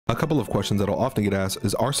A couple of questions that I'll often get asked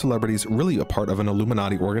is, are celebrities really a part of an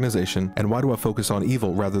Illuminati organization, and why do I focus on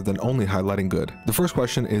evil rather than only highlighting good? The first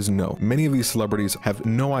question is no. Many of these celebrities have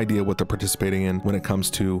no idea what they're participating in when it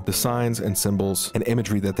comes to the signs and symbols and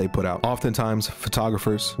imagery that they put out. Oftentimes,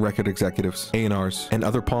 photographers, record executives, A&Rs, and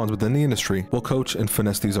other pawns within the industry will coach and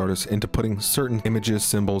finesse these artists into putting certain images,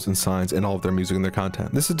 symbols, and signs in all of their music and their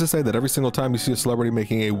content. This is to say that every single time you see a celebrity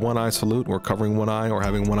making a one-eye salute or covering one eye or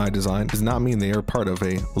having one eye design does not mean they are part of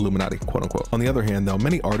a Illuminati, quote unquote. On the other hand, though,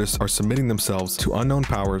 many artists are submitting themselves to unknown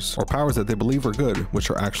powers or powers that they believe are good, which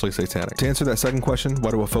are actually satanic. To answer that second question, why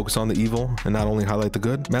do I focus on the evil and not only highlight the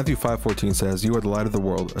good? Matthew 5:14 says, "You are the light of the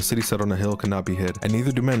world. A city set on a hill cannot be hid. And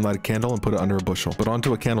neither do men light a candle and put it under a bushel, but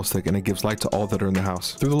onto a candlestick, and it gives light to all that are in the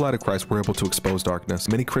house." Through the light of Christ, we're able to expose darkness.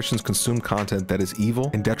 Many Christians consume content that is evil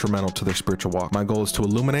and detrimental to their spiritual walk. My goal is to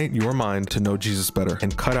illuminate your mind to know Jesus better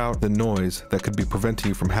and cut out the noise that could be preventing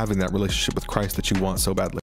you from having that relationship with Christ that you want so badly.